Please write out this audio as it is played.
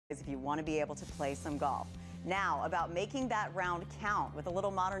if you want to be able to play some golf. Now, about making that round count with a little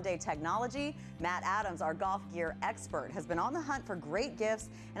modern day technology, Matt Adams, our golf gear expert, has been on the hunt for great gifts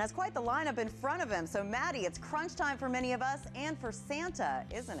and has quite the lineup in front of him. So, Matty, it's crunch time for many of us and for Santa,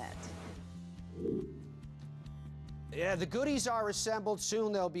 isn't it? Yeah, the goodies are assembled.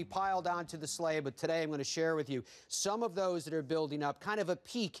 Soon they'll be piled onto the sleigh, but today I'm going to share with you some of those that are building up, kind of a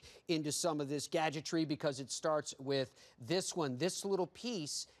peek into some of this gadgetry, because it starts with this one. This little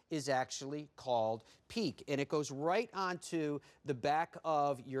piece is actually called Peak, and it goes right onto the back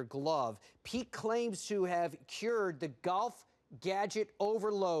of your glove. Peak claims to have cured the golf gadget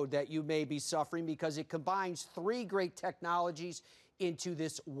overload that you may be suffering because it combines 3 great technologies into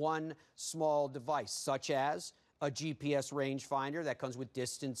this one small device, such as a GPS rangefinder that comes with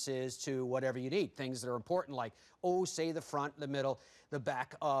distances to whatever you need, things that are important like, say the front, the middle, the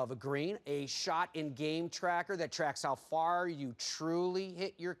back of a green, a shot in game tracker that tracks how far you truly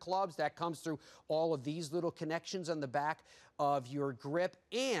hit your clubs. That comes through all of these little connections on the back of your grip,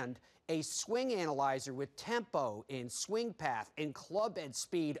 and a swing analyzer with tempo and swing path and club head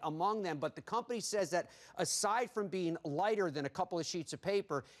speed among them. But the company says that aside from being lighter than a couple of sheets of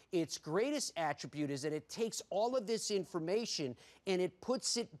paper, its greatest attribute is that it takes all of this information and it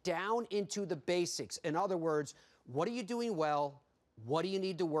puts it down into the basics. In other words, what are you doing well? What do you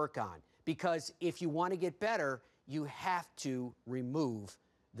need to work on? Because if you want to get better, you have to remove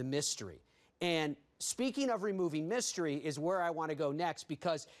the mystery. And speaking of removing mystery is where I want to go next,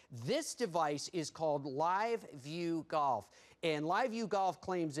 because this device is called Live View Golf. And Live View Golf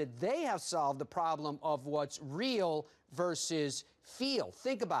claims that they have solved the problem of what's real versus feel.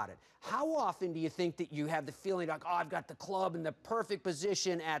 Think about it. How often do you think that you have the feeling like, oh, I've got the club in the perfect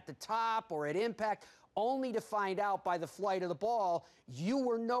position at the top or at impact, only to find out by the flight of the ball you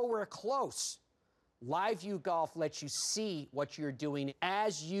were nowhere close? Live View Golf lets you see what you're doing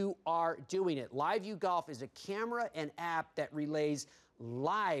as you are doing it. Live View Golf is a camera and app that relays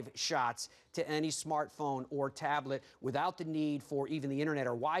live shots to any smartphone or tablet without the need for even the internet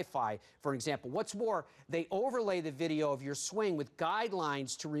or Wi-Fi, for example. What's more, they overlay the video of your swing with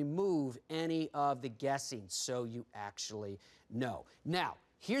guidelines to remove any of the guessing, so you actually know. Now,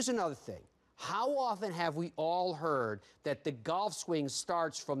 here's another thing. How often have we all heard that the golf swing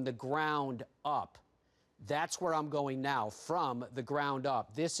starts from the ground up? That's where I'm going now, from the ground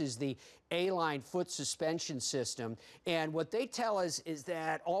up. This is the A-line foot suspension system. And what they tell us is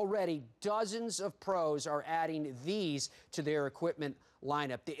that already dozens of pros are adding these to their equipment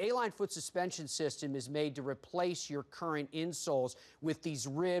lineup. The A-line foot suspension system is made to replace your current insoles with these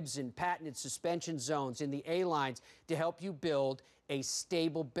ribs and patented suspension zones in the A-lines to help you build a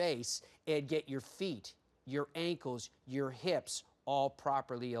stable base and get your feet, your ankles, your hips all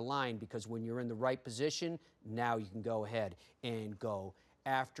properly aligned, because when you're in the right position, now you can go ahead and go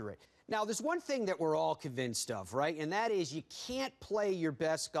after it. Now, there's one thing that we're all convinced of, right? And that is you can't play your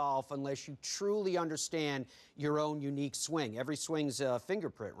best golf unless you truly understand your own unique swing. Every swing's a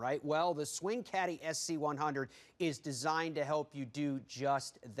fingerprint, right? Well, the Voicecaddie SC100 is designed to help you do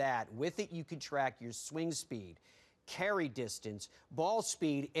just that. With it, you can track your swing speed, carry distance, ball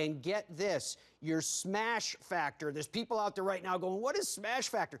speed, and get this, your smash factor. There's people out there right now going, what is smash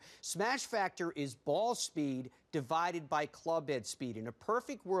factor? Smash factor is ball speed divided by club head speed. In a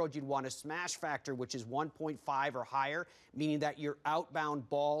perfect world, you'd want a smash factor which is 1.5 or higher, meaning that your outbound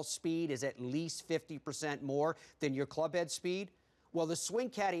ball speed is at least 50% more than your club head speed. Well, the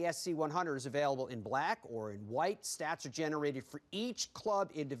Voicecaddie SC100 is available in black or in white. Stats are generated for each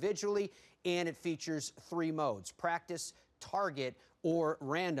club individually, and it features 3 modes: practice, target, or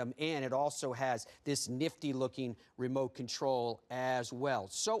random. And it also has this nifty-looking remote control as well.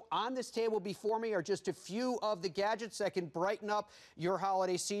 So on this table before me are just a few of the gadgets that can brighten up your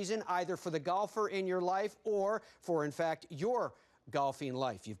holiday season, either for the golfer in your life or for, in fact, your golfing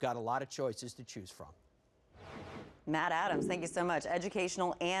life. You've got a lot of choices to choose from. Matt Adams, thank you so much.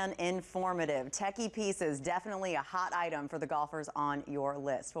 Educational and informative. Techie pieces, definitely a hot item for the golfers on your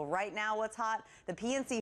list. Well, right now, what's hot? The PNC